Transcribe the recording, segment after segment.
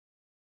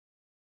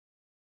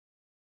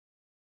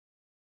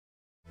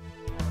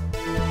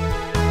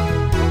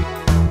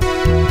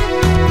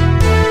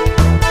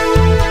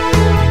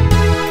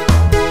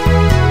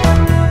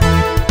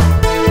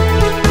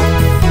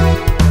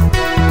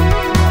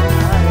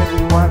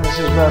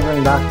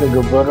Reverend Dr.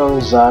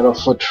 Gilberto Rosado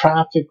for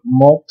Traffic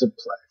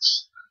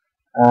Multiplex.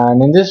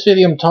 And in this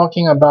video I'm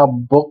talking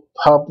about book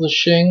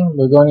publishing.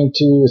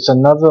 It's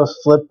another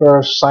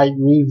Flippa site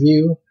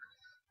review.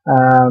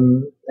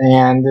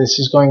 And this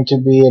is going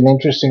to be an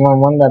interesting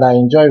one that I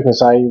enjoy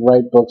because I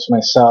write books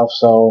myself.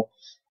 So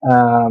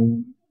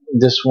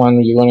this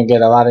one you're going to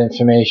get a lot of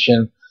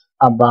information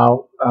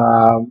about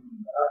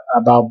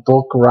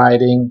book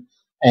writing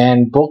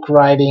and book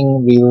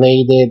writing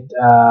related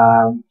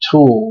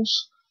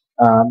tools.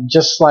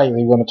 Just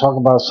slightly, we're going to talk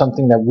about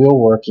something that we're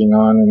working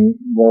on and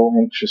will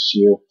interest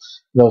you,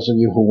 those of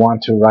you who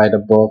want to write a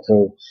book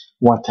or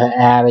want to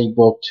add a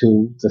book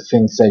to the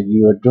things that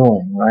you are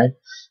doing, right?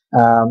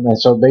 And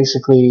so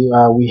basically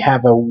we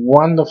have a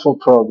wonderful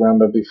program,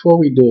 but before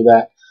we do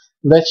that,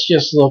 let's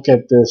just look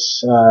at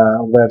this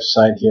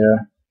website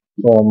here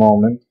for a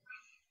moment.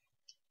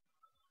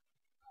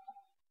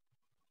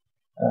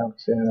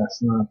 Okay, that's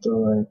not the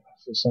right,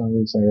 for some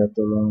reason I got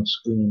the wrong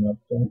screen up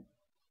there.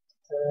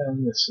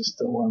 And this is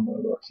the one we're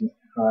looking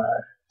at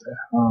right there.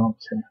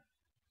 Okay.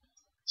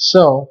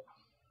 So,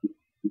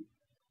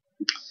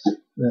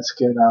 let's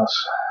get our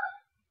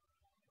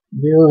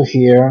view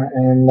here.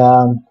 And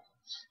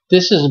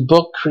this is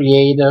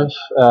BookCreative.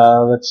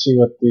 Let's see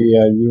what the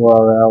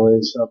URL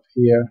is up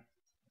here.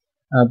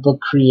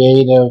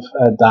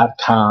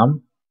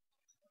 BookCreative.com.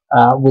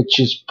 Which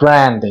is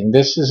branding.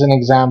 This is an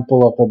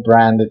example of a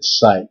branded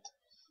site.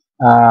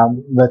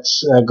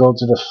 Let's go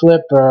to the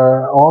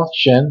Flippa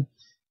auction.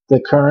 The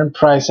current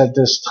price at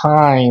this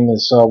time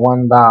is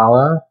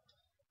 $1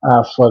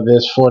 for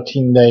this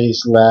 14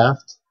 days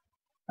left.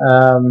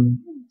 And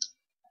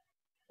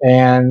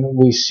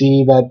we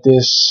see that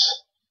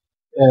this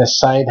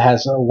site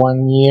has a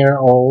 1 year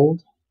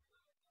old.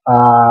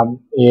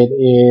 It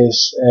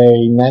is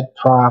a net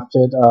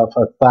profit of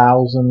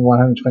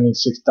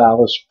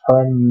 $1,126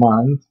 per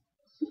month.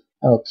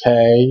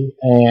 Okay,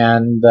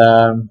 and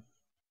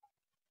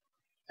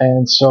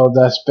so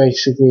that's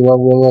basically what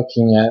we're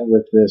looking at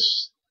with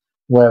this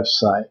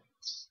website.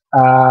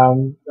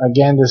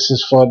 Again, this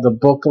is for the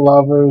book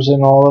lovers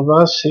and all of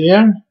us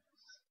here.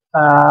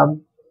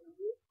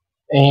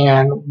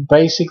 And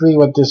basically,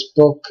 what this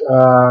book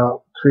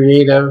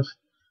creative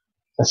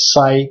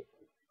site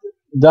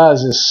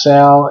does is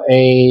sell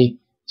a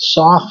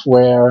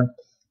software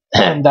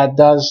that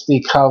does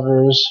the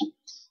covers.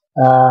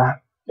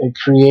 It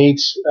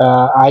creates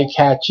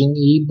eye-catching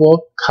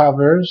ebook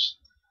covers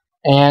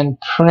and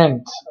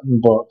print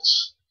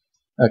books.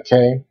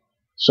 Okay,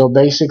 so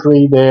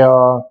basically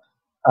they're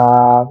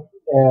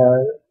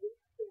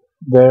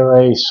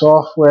a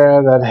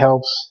software that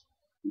helps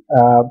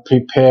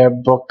prepare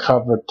book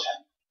covers.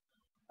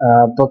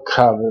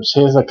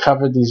 Here's a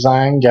cover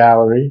design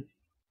gallery.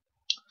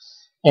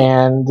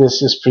 And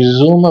this is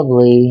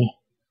presumably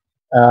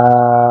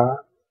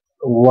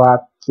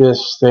what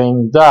this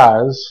thing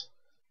does.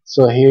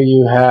 So here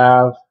you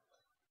have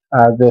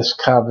this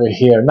cover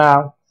here.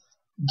 Now,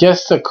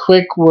 just a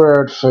quick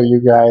word for you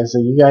guys,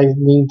 that you guys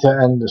need to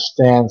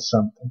understand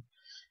something.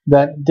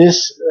 That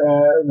this,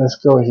 let's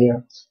go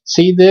here.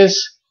 See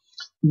this?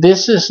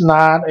 This is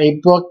not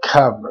a book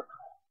cover.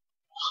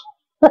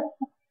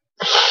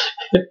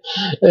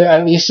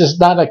 At least it's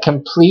not a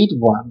complete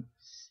one.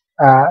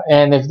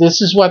 And if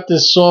this is what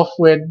this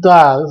software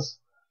does,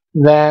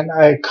 then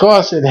of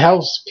course it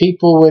helps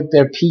people with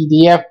their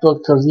PDF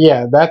book, because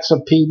yeah, that's a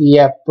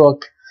PDF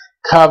book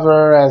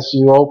cover. As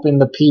you open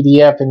the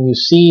PDF and you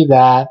see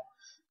that,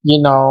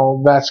 you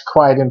know, that's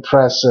quite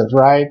impressive,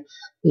 right?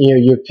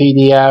 Your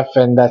PDF,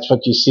 and that's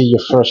what you see, your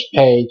first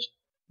page.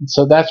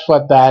 So that's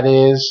what that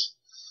is.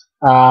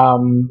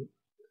 I'm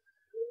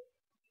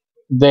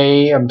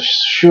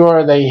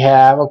sure they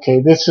have,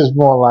 okay, this is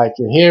more like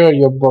it. Here are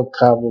your book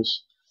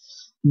covers.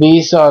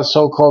 These are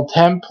so-called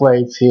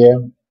templates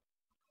here.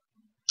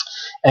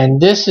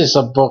 And this is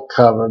a book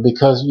cover,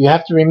 because you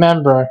have to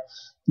remember,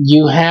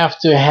 you have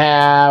to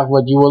have,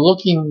 what you were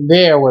looking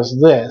there was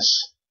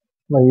this.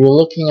 What you were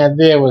looking at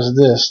there was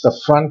this, the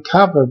front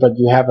cover, but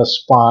you have a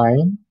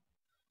spine.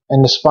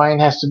 And the spine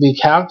has to be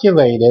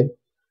calculated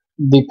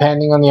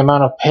depending on the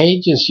amount of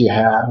pages you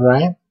have,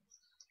 right?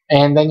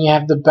 And then you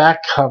have the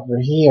back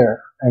cover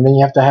here. And then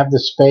you have to have the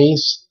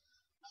space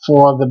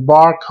for the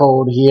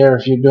barcode here,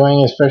 if you're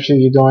doing, especially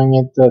if you're doing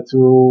it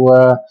through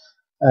a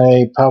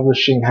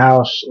publishing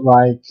house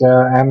like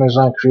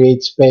Amazon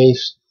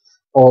CreateSpace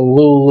or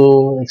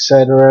Lulu,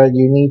 etc.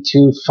 You need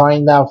to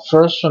find out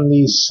first from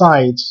these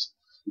sites,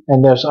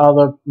 and there's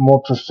other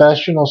more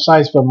professional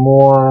sites, but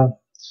more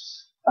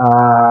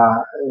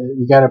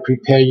you got to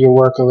prepare your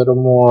work a little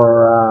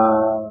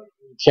more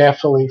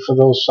carefully for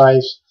those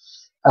sites.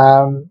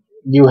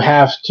 You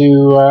have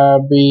to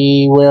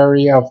be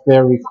wary of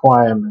their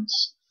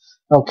requirements.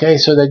 Okay,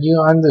 so that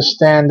you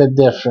understand the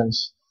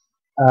difference.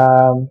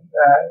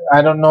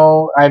 I don't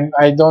know.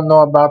 I don't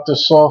know about the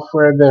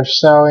software they're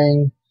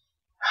selling,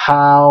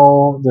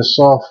 how the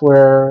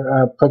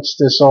software puts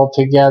this all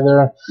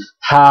together,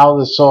 how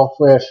the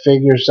software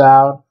figures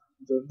out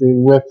the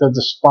width of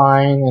the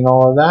spine and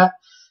all of that.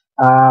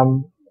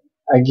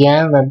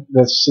 again,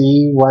 let's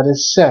see what it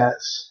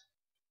says.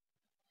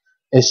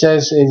 It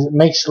says it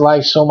makes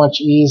life so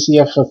much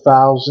easier for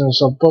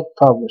thousands of book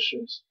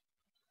publishers.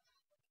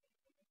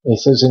 It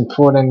says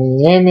import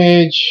any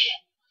image,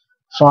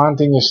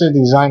 font, and you said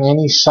design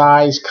any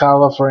size,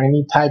 color for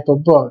any type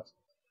of book.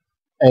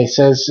 It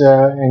says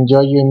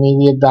enjoy your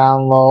immediate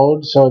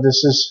download. So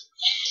this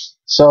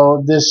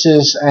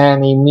is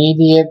an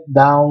immediate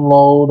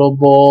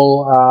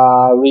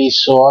downloadable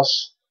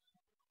resource.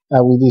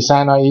 We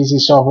design our easy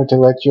software to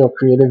let your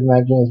creative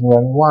imagination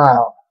run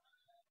wild.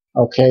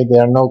 Okay,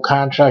 there are no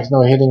contracts,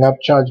 no hitting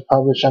upcharge,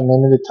 publish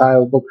unlimited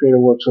titles. BookCreative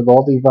works with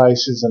all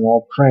devices and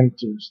all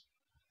printers.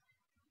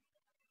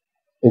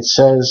 It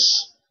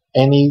says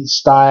any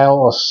style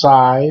or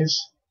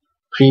size,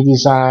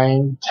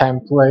 pre-designed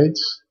templates.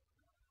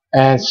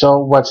 And so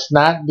what's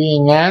not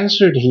being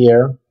answered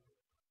here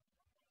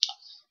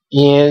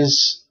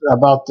is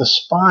about the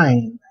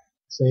spine.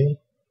 See?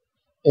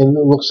 It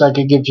looks like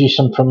it gives you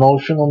some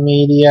promotional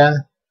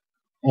media,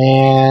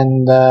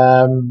 and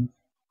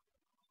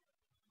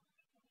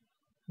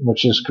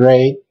which is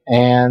great.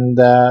 And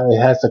it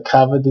has the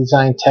cover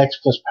design, text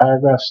plus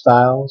paragraph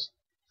styles,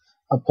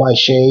 apply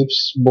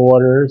shapes,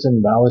 borders,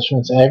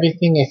 embellishments,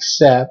 everything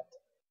except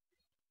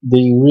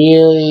the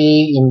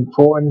really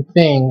important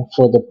thing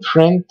for the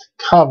print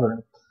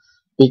cover,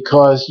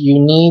 because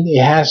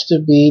it has to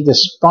be, the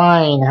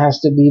spine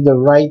has to be the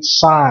right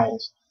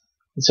size.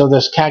 And so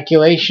there's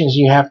calculations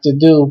you have to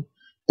do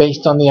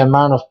based on the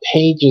amount of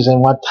pages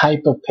and what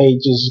type of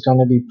pages is going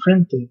to be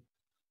printed.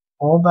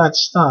 All that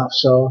stuff.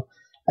 So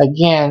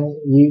again,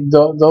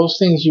 those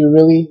things you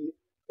really,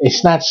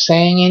 it's not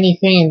saying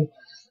anything.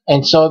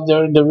 And so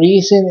the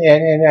reason,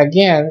 and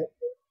again,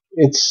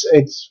 it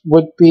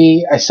would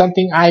be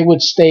something I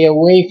would stay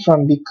away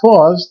from,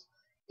 because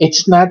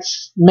it's not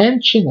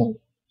mentioning.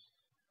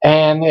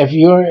 And if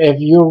you're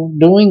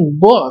doing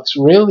books,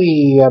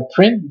 really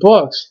print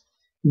books,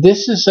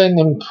 this is an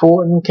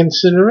important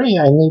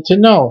consideration. I need to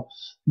know,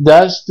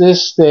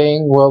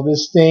 will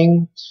this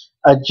thing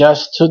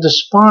adjust to the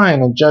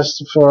spine,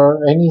 adjust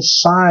for any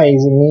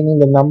size, meaning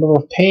the number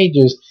of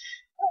pages?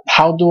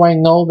 How do I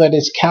know that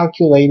it's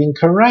calculating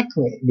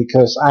correctly?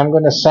 Because I'm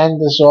going to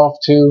send this off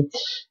to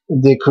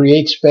the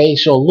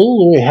CreateSpace or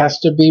Lulu. It has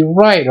to be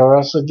right, or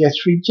else it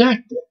gets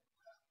rejected.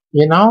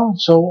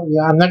 So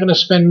yeah, I'm not going to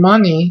spend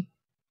money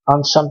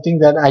on something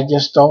that I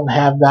just don't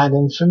have that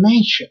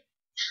information.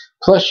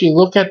 Plus, you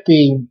look at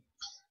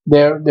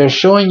they're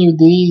showing you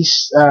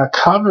these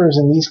covers,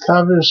 and these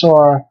covers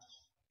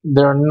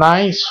they're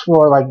nice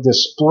for like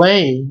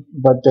display,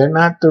 but they're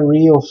not the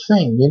real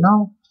thing,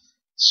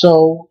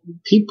 So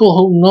people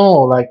who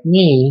know, like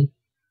me,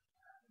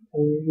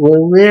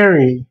 we're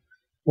wary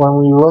when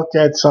we look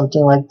at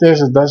something like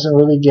this. It doesn't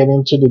really get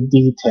into the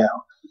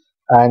detail.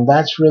 And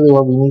that's really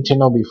what we need to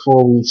know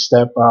before we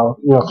step out,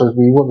 because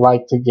we would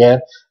like to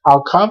get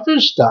our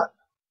covers done.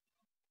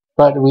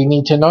 But we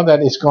need to know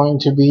that it's going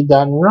to be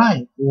done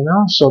right,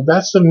 So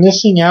that's the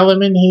missing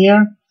element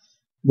here.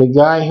 The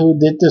guy who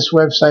did this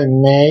website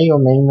may or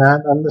may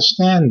not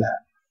understand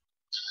that.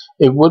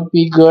 It would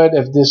be good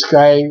if this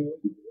guy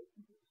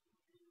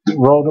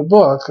wrote a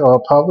book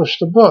or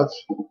published a book.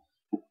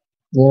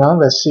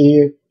 Let's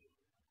see.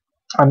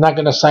 I'm not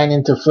going to sign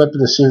into Flippa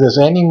to see if there's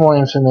any more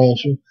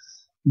information.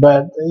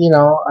 But,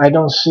 I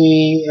don't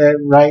see it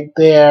right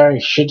there.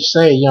 It should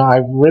say,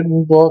 I've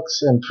written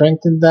books and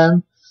printed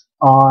them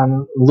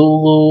on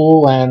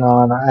Lulu and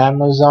on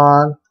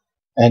Amazon,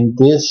 and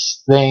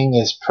this thing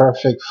is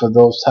perfect for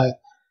those type.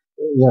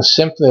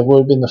 Simply it would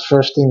have been the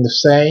first thing to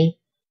say,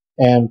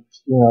 and,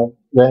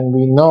 then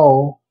we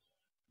know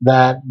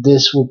that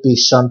this would be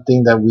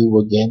something that we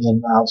were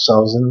getting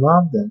ourselves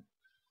involved in.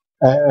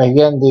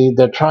 Again,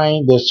 they're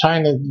trying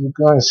to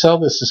going to sell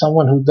this to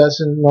someone who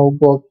doesn't know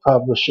book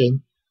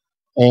publishing.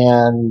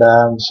 And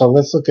so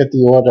let's look at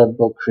the order of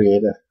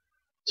BookCreative.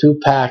 2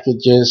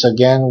 packages.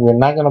 Again, we're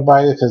not going to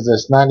buy it because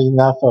there's not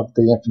enough of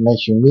the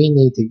information we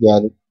need to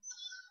get it.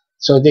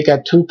 So they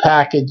got 2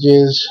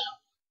 packages.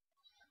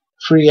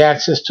 Free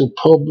access to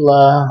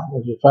Publa,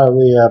 which is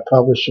probably a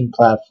publishing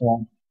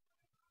platform.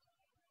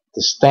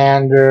 The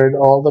standard,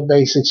 all the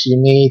basics you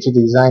need to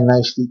design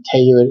nicely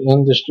tailored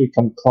industry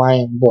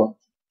compliant book.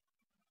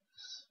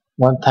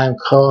 One-time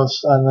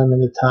cost,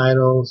 unlimited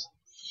titles.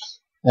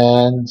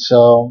 And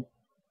so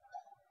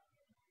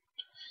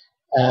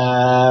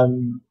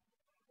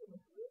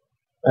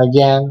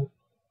again,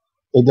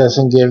 it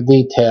doesn't give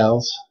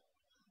details.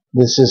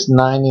 This is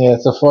 $90.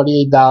 It's a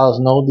 $48,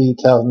 no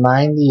details.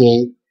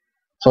 $98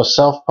 for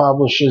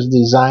self-publishers,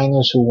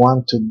 designers who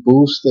want to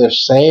boost their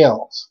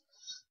sales.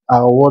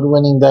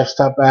 Award-winning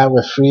desktop app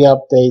with free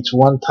updates,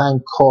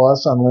 one-time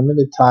cost,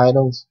 unlimited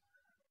titles,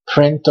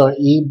 print or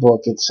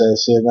ebook. It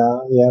says here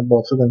now. Yeah,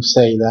 both of them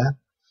say that.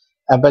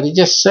 But it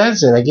just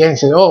says it again. It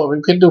says,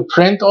 we could do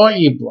print or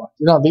ebook.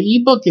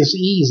 The ebook is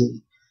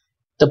easy.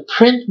 The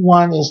print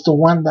one is the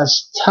one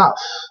that's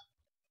tough.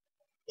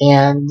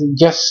 And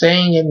just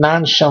saying it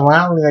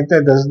nonchalantly like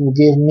that doesn't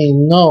give me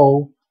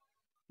no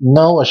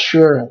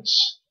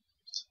assurance.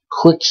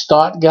 quick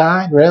start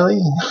guide,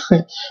 really?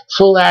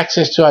 Full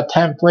access to our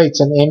templates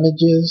and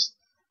images.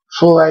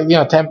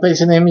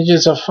 Templates and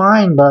images are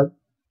fine, but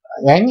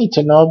I need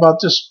to know about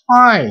the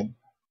spine.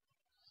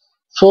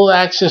 Full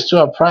access to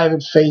our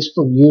private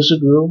Facebook user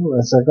group.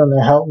 Is that going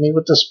to help me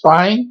with the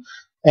spine?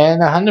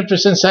 And 100%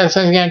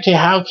 satisfaction guarantee.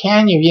 How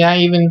can you? You're not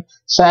even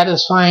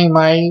satisfying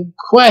my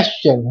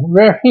question.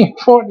 Very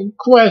important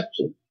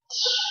question.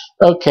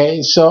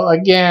 Okay, so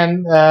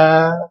again,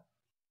 to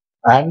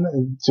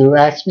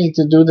ask me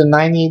to do the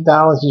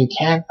 $98, you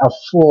can't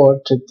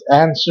afford to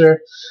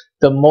answer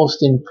the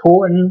most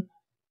important,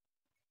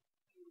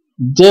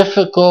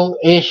 difficult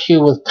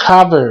issue with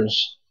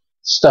covers.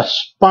 It's the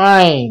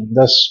spine.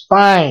 The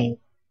spine.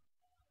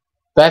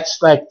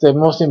 That's like the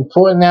most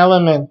important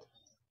element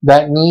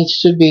that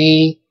needs to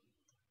be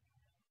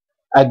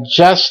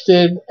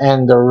adjusted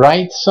and the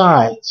right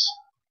size.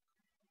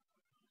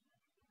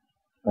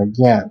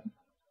 Again.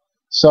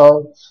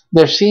 So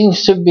there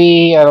seems to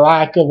be a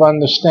lack of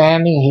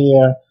understanding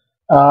here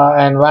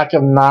and lack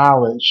of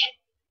knowledge.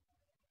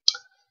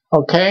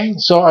 Okay,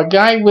 so a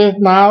guy with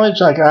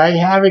knowledge like I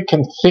have it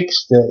can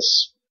fix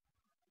this.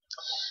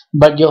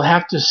 But you'll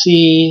have to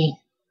see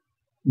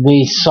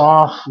the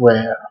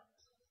software.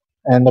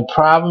 And the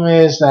problem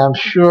is that I'm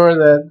sure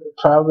that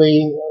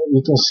probably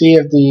you can see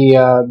if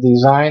the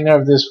designer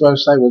of this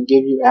website will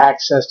give you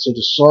access to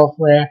the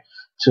software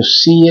to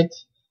see it,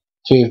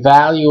 to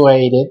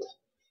evaluate it.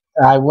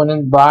 I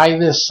wouldn't buy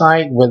this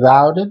site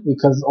without it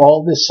because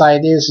all this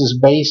site is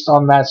based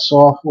on that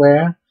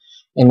software.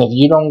 And if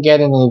you don't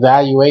get an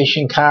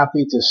evaluation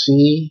copy to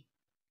see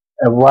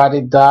what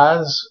it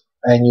does,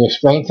 and you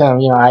explain to them,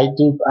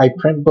 I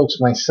print books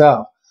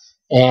myself.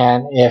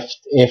 And if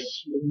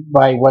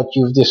by what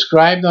you've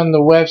described on the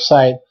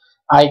website,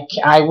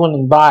 I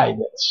wouldn't buy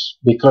this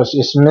because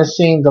it's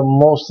missing the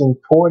most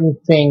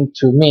important thing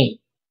to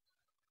me.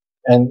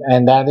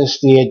 And that is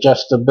the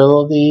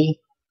adjustability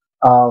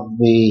of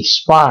the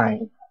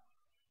spine,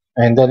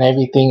 and then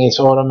everything is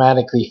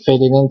automatically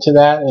fitted into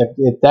that.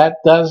 If that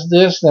does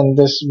this, then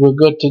we're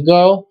good to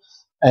go,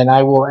 and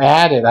I will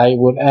add it. I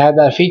would add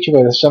that feature,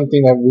 but it's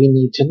something that we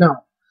need to know.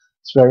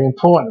 It's very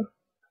important.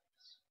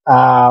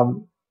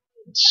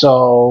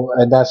 So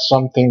that's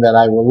something that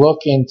I will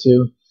look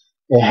into.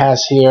 It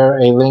has here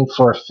a link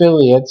for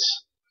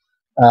affiliates.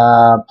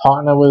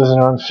 Partner with us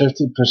and earn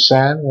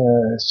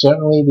 50%.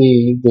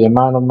 Certainly the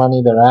amount of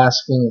money they're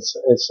asking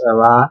is a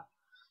lot,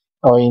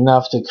 or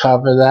enough to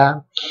cover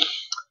that.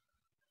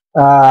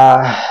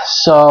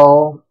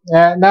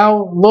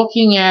 Now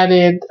looking at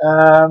it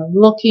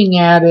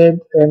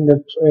in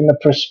the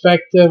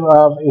perspective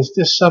of, is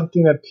this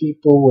something that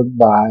people would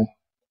buy?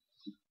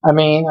 I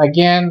mean,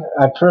 again,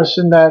 a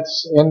person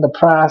that's in the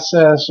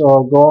process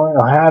or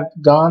have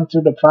gone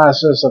through the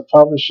process of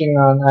publishing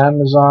on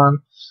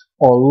Amazon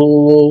or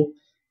Lulu,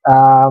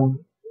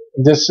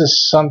 this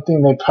is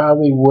something they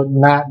probably would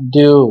not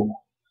do.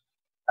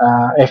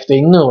 If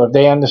they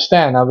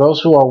understand. Now,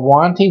 those who are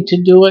wanting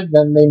to do it,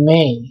 then they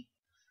may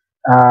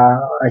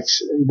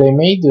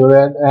do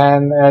it,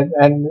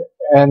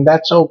 and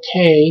that's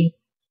okay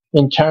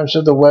in terms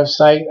of the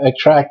website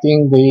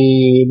attracting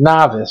the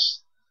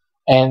novice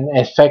and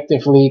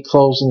effectively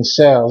closing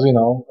sales,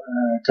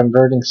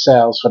 converting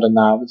sales for the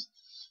novice.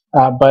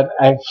 But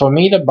for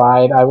me to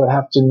buy it, I would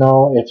have to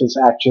know if it's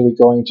actually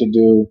going to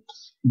do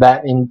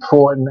that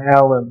important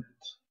element.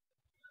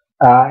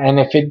 And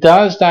if it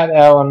does that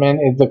element,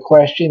 if the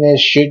question is,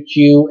 should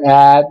you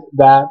add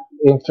that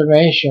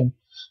information?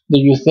 Do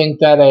you think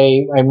that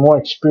a more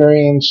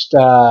experienced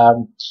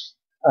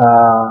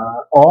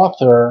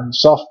author,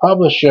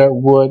 self-publisher,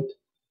 would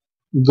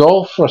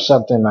go for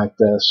something like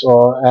this?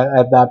 Or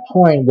at that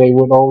point, they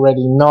would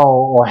already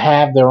know or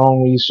have their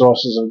own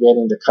resources of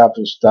getting the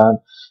covers done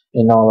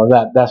and all of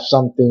that. That's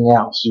something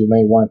else you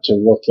may want to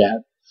look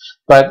at.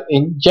 But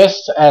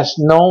just as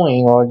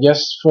knowing, or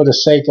just for the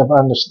sake of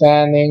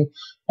understanding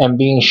and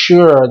being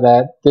sure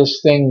that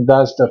this thing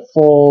does the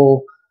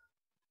full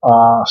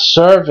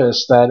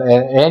service that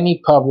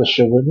any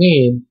publisher would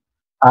need,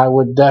 I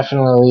would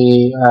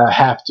definitely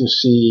have to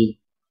see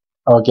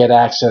or get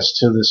access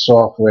to the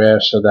software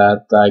so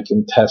that I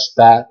can test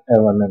that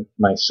element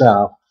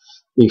myself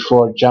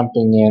before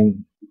jumping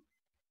in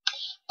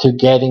to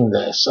getting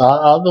this.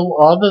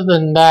 Other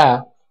than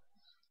that,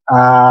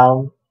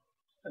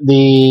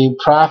 the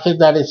profit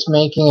that it's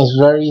making is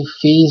very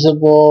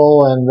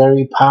feasible and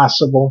very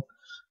possible.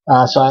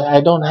 So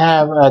I don't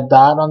have a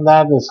doubt on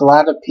that. There's a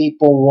lot of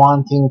people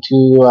wanting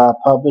to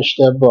publish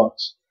their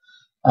books.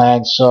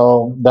 And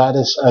so that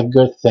is a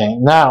good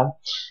thing. Now,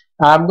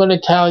 I'm going to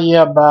tell you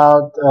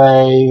about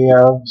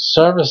a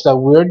service that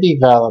we're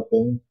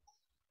developing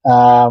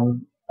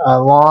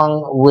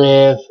along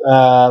with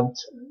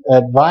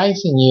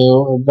advising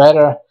you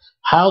better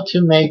how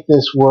to make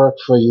this work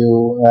for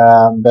you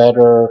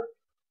better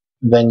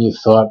than you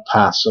thought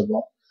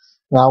possible.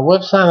 Now, a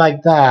website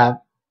like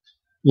that,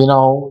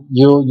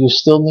 you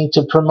still need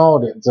to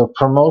promote it. So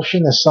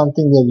promotion is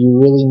something that you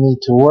really need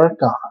to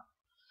work on.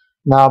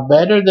 Now,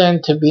 better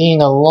than to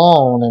being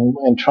alone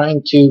and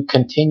trying to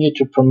continue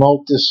to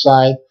promote this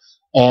site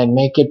and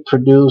make it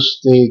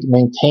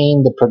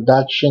maintain the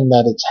production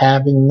that it's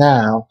having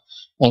now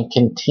and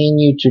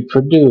continue to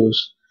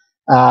produce,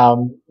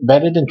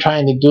 better than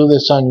trying to do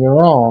this on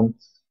your own,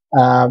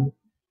 um,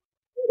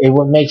 it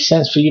would make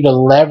sense for you to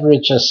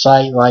leverage a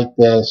site like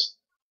this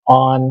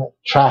on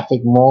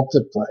Traffic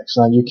Multiplex.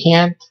 Now, you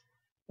can't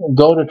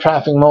go to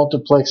Traffic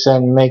Multiplex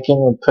and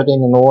put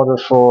in an order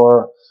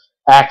for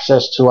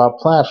access to our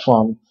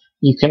platform.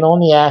 You can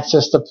only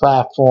access the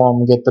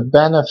platform, get the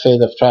benefit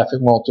of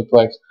Traffic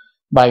Multiplex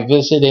by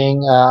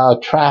visiting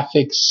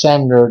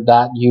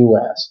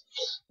trafficsender.us.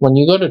 When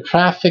you go to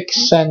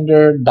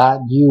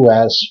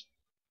trafficsender.us,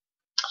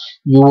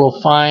 you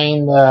will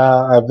find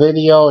a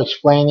video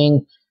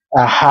explaining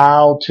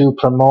how to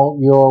promote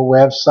your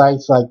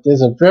websites like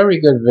this. A very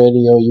good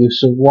video. You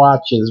should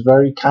watch it. It's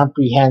very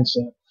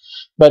comprehensive.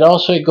 But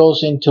also it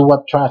goes into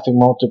what Traffic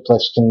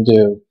Multiplex can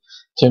do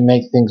to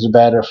make things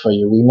better for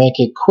you. We make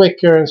it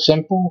quicker,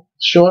 simple,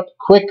 short,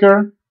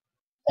 quicker,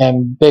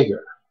 and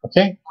bigger.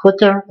 Okay?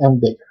 Quicker and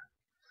bigger.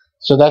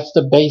 So that's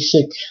the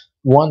basic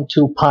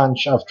 1-2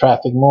 punch of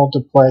Traffic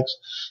Multiplex.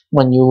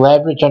 When you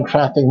leverage on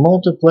Traffic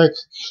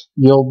Multiplex,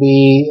 you'll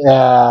be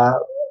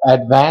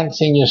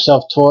advancing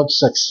yourself towards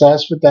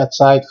success with that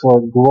site,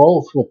 for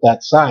growth with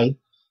that site,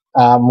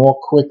 more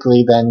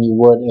quickly than you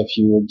would if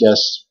you would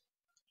just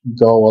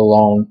go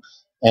alone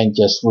and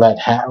just let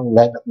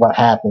what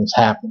happens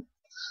happen.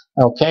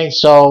 Okay,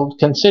 so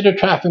consider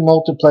Traffic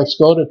Multiplex.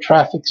 Go to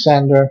Traffic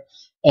Center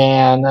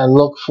and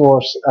look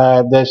for,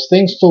 there's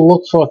things to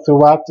look for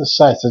throughout the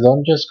site, so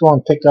don't just go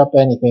and pick up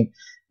anything.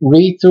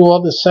 Read through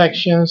all the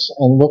sections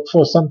and look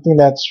for something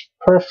that's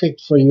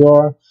perfect for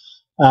your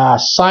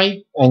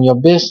site and your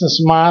business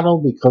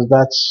model, because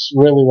that's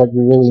really what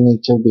you really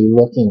need to be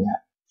looking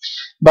at.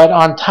 But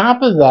on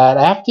top of that,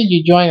 after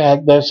you join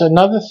that, there's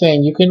another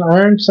thing. You can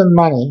earn some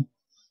money.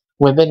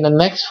 Within the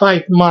next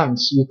 5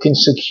 months, you can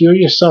secure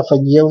yourself a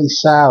yearly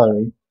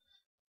salary,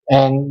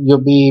 and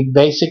you'll be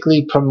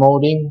basically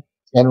promoting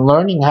and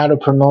learning how to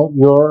promote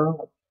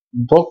your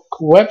book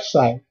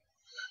website.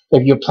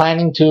 If you're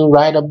planning to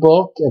write a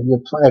book, if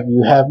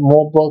you have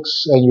more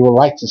books and you would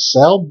like to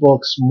sell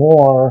books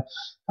more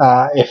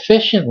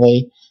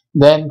efficiently,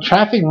 then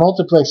Traffic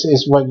Multiplex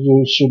is what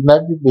you should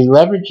be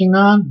leveraging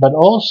on. But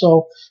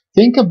also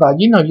think about,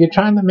 you're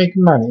trying to make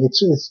money.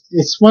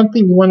 It's one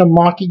thing you want to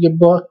market your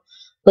book,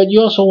 but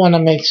you also want to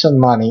make some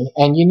money.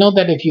 And you know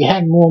that if you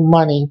had more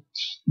money,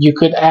 you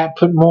could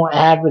put more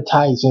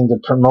advertising to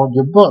promote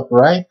your book,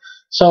 right?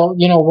 So,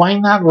 why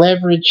not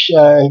leverage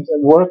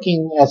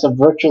working as a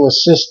virtual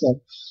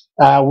assistant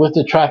with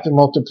the Traffic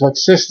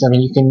Multiplex system?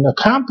 And you can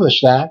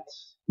accomplish that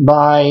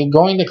by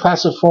going to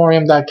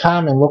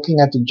classiforum.com and looking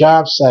at the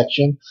jobs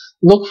section.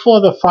 Look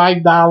for the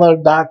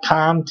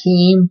 $5.com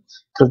team,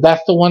 because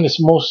that's the one that's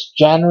most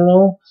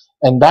general,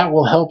 and that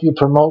will help you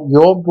promote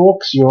your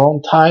books, your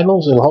own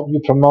titles. It'll help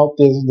you promote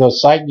the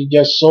site you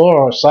just saw,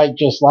 or a site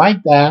just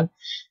like that,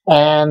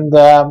 and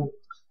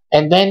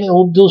then it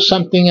will do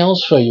something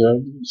else for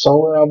you.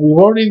 So we've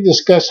already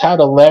discussed how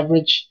to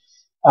leverage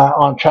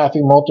on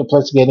Traffic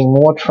Multiplex, getting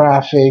more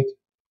traffic,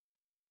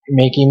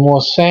 making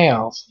more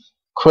sales,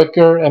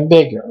 quicker and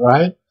bigger,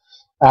 right?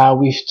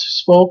 We've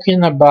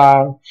spoken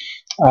about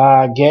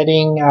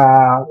earning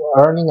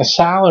a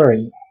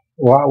salary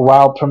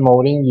while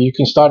promoting. You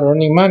can start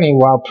earning money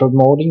while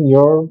promoting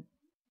your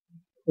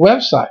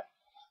website.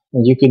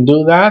 And you can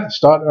do that,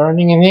 start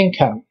earning an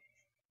income.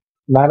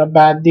 Not a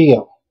bad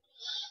deal.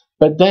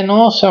 But then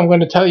also, I'm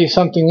going to tell you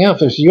something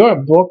else. If you're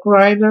a book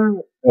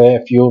writer,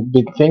 if you've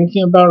been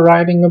thinking about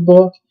writing a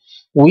book,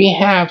 we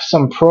have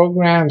some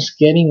programs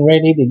getting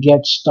ready to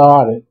get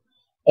started.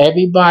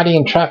 Everybody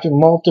in Traffic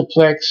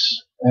Multiplex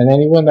and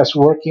anyone that's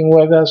working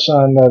with us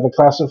on the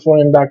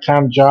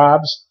classiforum.com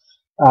jobs,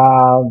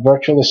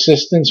 virtual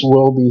assistants,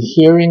 will be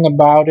hearing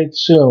about it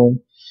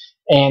soon.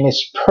 And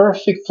it's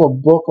perfect for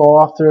book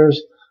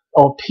authors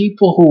or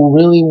people who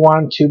really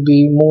want to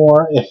be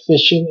more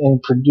efficient in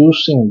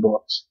producing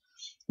books.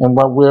 And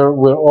what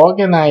we're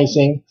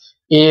organizing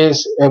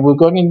is we're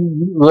going to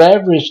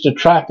leverage the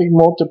Traffic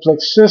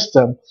Multiplex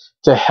system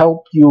to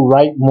help you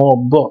write more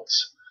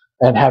books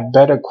and have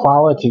better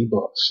quality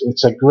books.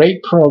 It's a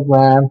great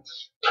program,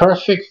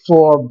 perfect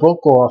for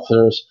book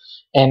authors.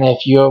 And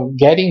if you're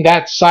getting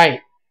that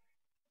site,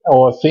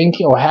 or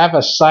have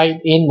a site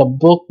in the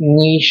book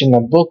niche, in the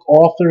book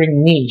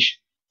authoring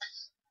niche,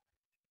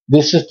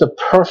 this is the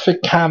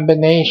perfect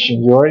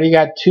combination. You already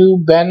got 2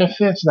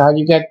 benefits. Now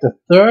you get the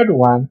third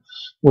one,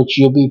 which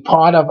you'll be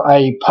part of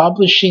a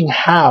publishing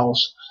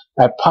house,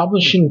 a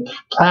publishing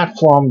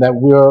platform that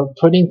we're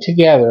putting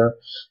together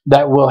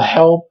that will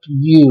help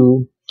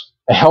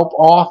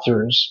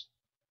authors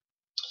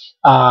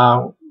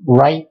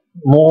write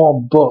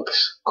more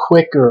books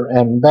quicker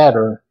and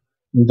better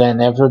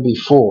than ever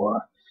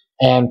before,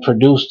 and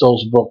produce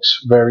those books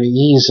very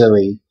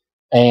easily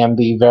and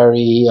be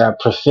very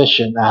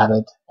proficient at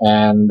it,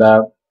 and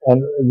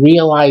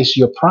realize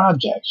your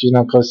projects,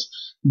 because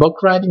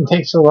book writing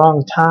takes a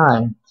long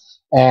time,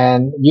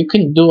 And you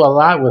can do a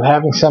lot with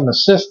having some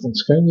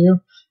assistance, couldn't you?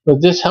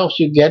 But this helps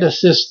you get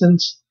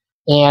assistance.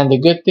 And the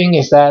good thing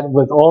is that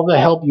with all the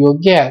help you'll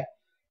get,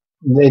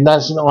 it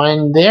doesn't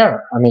end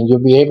there. I mean,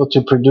 you'll be able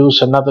to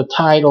produce another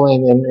title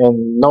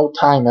in no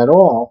time at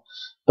all.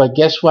 But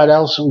guess what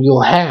else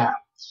you'll have?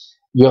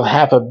 You'll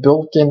have a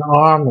built-in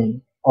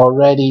army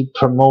already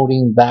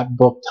promoting that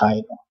book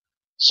title.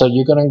 So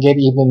you're going to get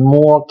even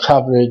more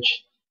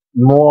coverage,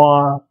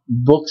 more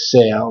book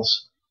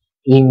sales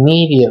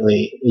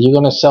immediately. You're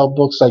going to sell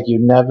books like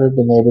you've never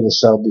been able to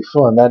sell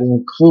before, and that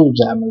includes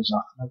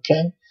Amazon,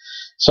 okay?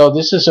 So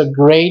this is a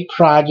great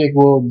project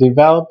we're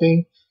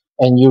developing,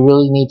 and you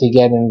really need to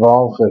get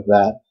involved with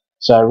that.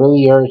 So I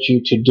really urge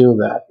you to do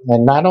that.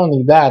 And not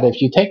only that,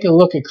 if you take a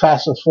look at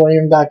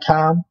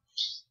classiforum.com,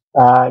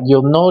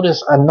 you'll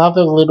notice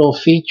another little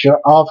feature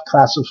of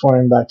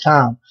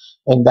classiforum.com,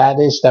 and that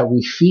is that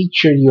we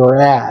feature your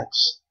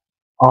ads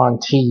on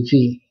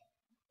TV.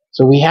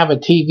 So we have a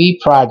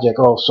TV project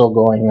also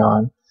going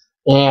on,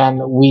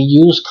 and we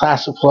use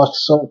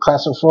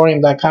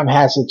classiforum.com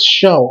has its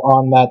show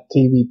on that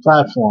TV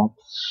platform.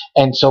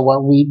 And so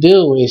what we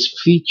do is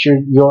feature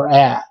your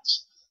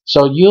ads.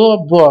 So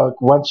your book,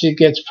 once it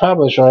gets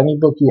published, or any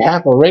book you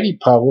have already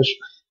published,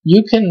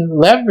 you can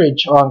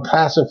leverage on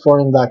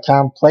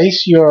classiforum.com,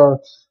 place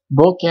your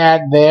book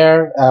ad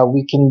there.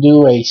 We can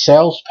do a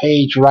sales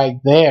page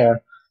right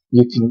there.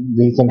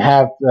 We can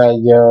have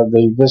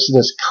the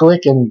visitors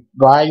click and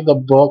buy the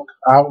book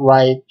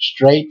outright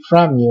straight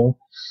from you,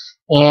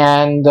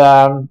 and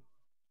that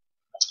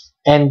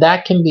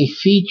can be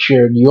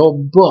featured. Your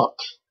book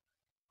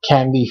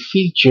can be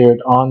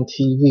featured on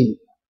TV.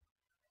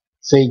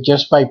 Say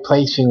just by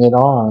placing it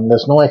on.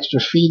 There's no extra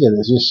fee to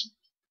this. Just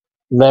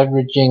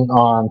leveraging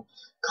on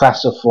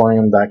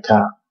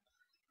classiforum.com.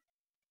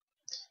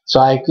 So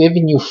I've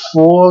given you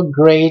 4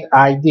 great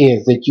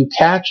ideas. Did you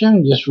catch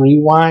them? Just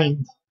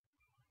rewind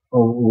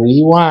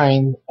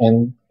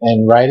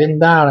and write them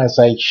down as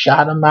I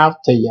shot them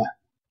out to you.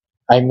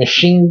 I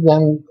machine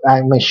gunned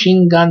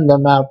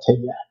them out to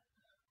you.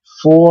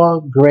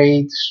 4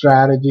 great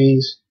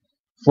strategies,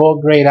 4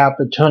 great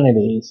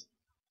opportunities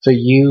for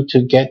you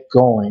to get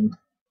going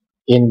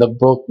in the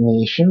book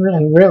niche,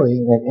 and really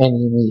in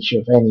any niche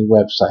of any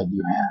website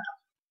you have.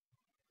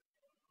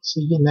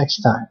 See you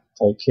next time.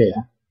 Take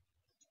care.